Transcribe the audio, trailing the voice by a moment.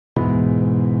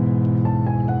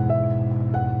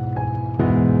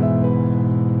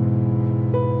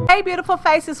Hey beautiful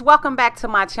faces, welcome back to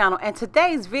my channel, and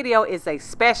today's video is a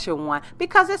special one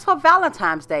because it's for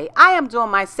Valentine's Day. I am doing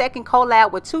my second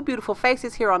collab with two beautiful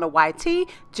faces here on the YT,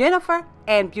 Jennyfer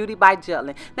and Beauty by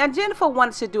Judelyne. Now Jennyfer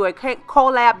wanted to do a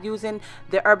collab using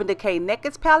the Urban Decay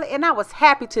Naked palette, and I was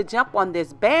happy to jump on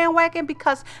this bandwagon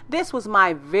because this was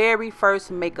my very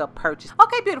first makeup purchase.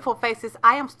 Okay beautiful faces,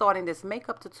 I am starting this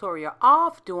makeup tutorial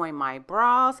off doing my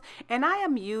brows, and I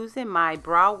am using my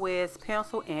Brow Wiz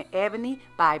pencil in Ebony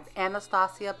by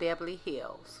Anastasia Beverly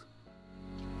Hills.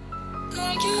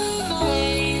 Like you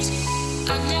always,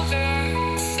 I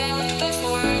never felt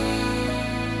before.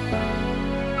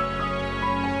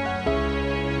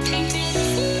 Painted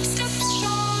footsteps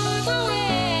show the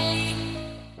way.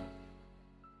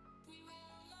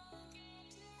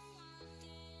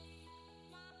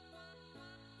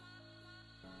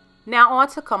 Now on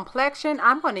to complexion.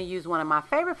 I'm going to use one of my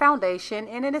favorite foundation,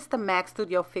 and it is the MAC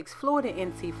Studio Fix Fluid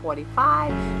in NC45.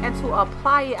 And to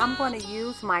apply it, I'm going to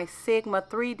use my Sigma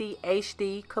 3D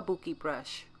HD Kabuki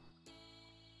brush.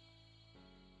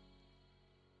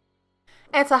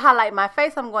 And to highlight my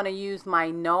face, I'm going to use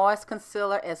my NARS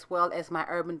concealer as well as my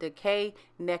Urban Decay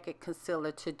Naked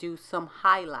concealer to do some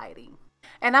highlighting.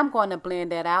 And I'm going to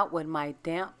blend that out with my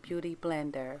damp beauty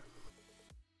blender.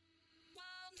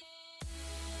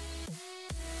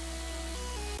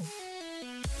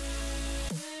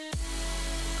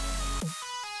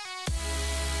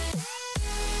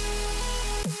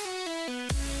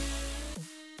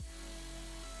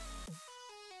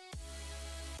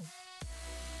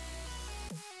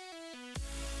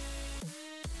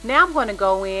 Now I'm going to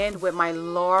go in with my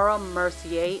Laura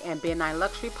Mercier and Ben Nye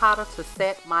Luxury powder to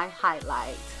set my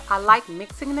highlights. I like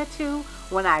mixing the two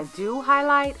when I do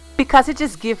highlight because it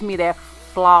just gives me that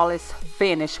flawless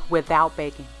finish without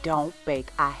baking. Don't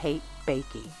bake. I hate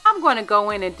baking. I'm going to go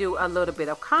in and do a little bit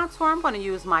of contour. I'm going to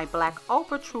use my Black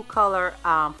Opal True Color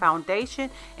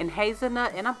foundation in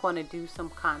Hazelnut, and I'm going to do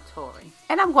some contouring.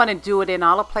 And I'm going to do it in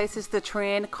all the places the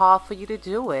trend called for you to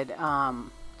do it.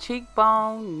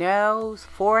 Cheekbone, nose,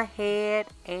 forehead,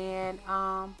 and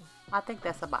I think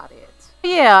that's about it.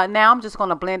 Yeah, now I'm just going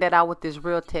to blend that out with this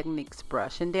Real Techniques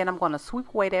brush, and then I'm going to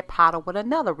sweep away that powder with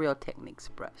another Real Techniques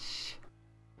brush.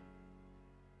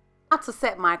 Now to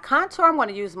set my contour, I'm going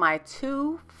to use my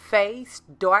Too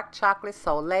Faced Dark Chocolate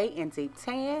Soleil in Deep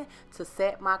Tan to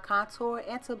set my contour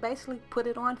and to basically put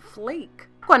it on fleek.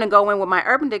 I'm going to go in with my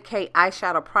Urban Decay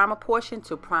eyeshadow primer portion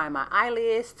to prime my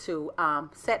eyelids to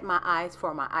set my eyes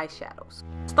for my eyeshadows.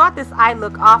 Start this eye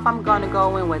look off, I'm going to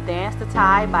go in with Dance the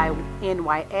Tide by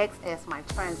NYX as my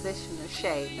transitional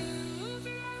shade.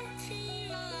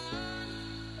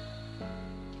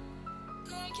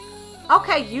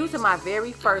 Okay, using my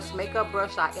very first makeup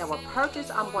brush I ever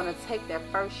purchased, I'm going to take that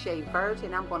first shade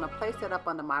Virgin. I'm going to place it up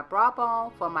under my brow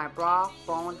bone for my brow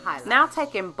bone highlight. Now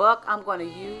taking Buck, I'm going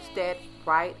to use that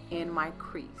right in my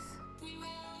crease.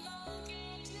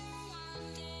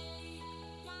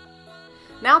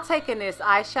 Now taking this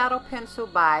eyeshadow pencil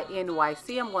by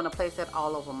NYC, I'm going to place it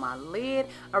all over my lid.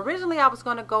 Originally I was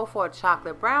going to go for a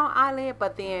chocolate brown eyelid,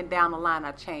 but then down the line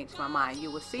I changed my mind.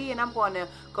 You will see, and I'm going to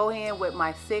go in with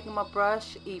my Sigma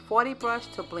brush, E40 brush,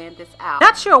 to blend this out.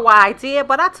 Not sure why I did,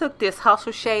 but I took this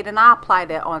Hustle shade and I applied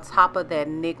that on top of that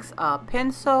NYX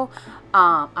pencil.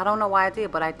 I don't know why I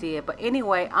did, but I did. But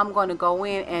anyway, I'm going to go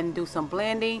in and do some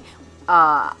blending.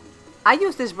 I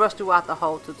used this brush throughout the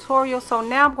whole tutorial, so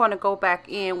now I'm going to go back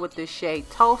in with the shade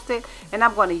Toasted, and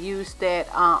I'm going to use that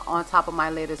on top of my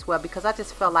lid as well because I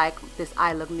just felt like this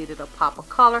eye look needed a pop of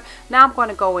color. Now I'm going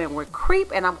to go in with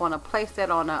Creep, and I'm going to place that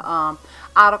on the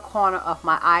outer corner of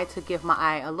my eye to give my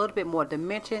eye a little bit more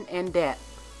dimension and depth.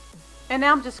 And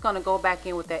now I'm just going to go back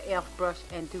in with that e.l.f. brush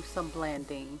and do some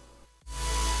blending.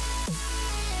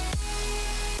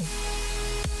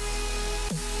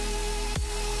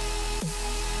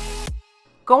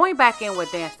 Going back in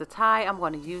with Dance the Tide, I'm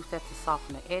going to use that to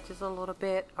soften the edges a little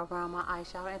bit around my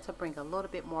eyeshadow and to bring a little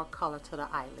bit more color to the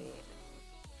eyelid.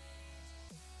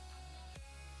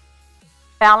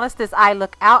 Balance this eye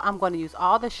look out, I'm going to use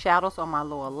all the shadows on my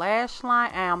lower lash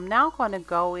line. And I'm now going to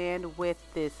go in with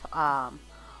this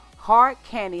Hard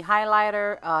Candy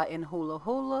highlighter in Hula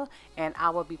Hula, and I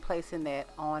will be placing that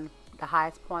on the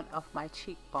highest point of my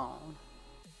cheekbone.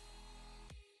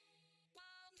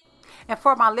 And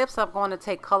for my lips, I'm going to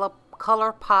take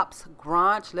ColourPop's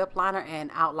Grunge lip liner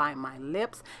and outline my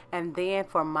lips. And then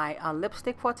for my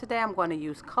lipstick for today, I'm going to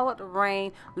use Colored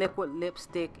Rain liquid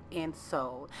lipstick in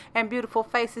Soul. And beautiful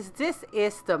faces, this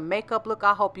is the makeup look.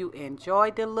 I hope you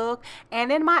enjoyed the look.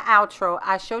 And in my outro,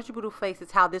 I showed you beautiful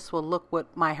faces how this will look with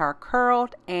my hair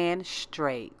curled and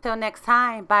straight. Till next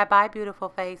time, bye bye beautiful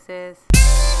faces.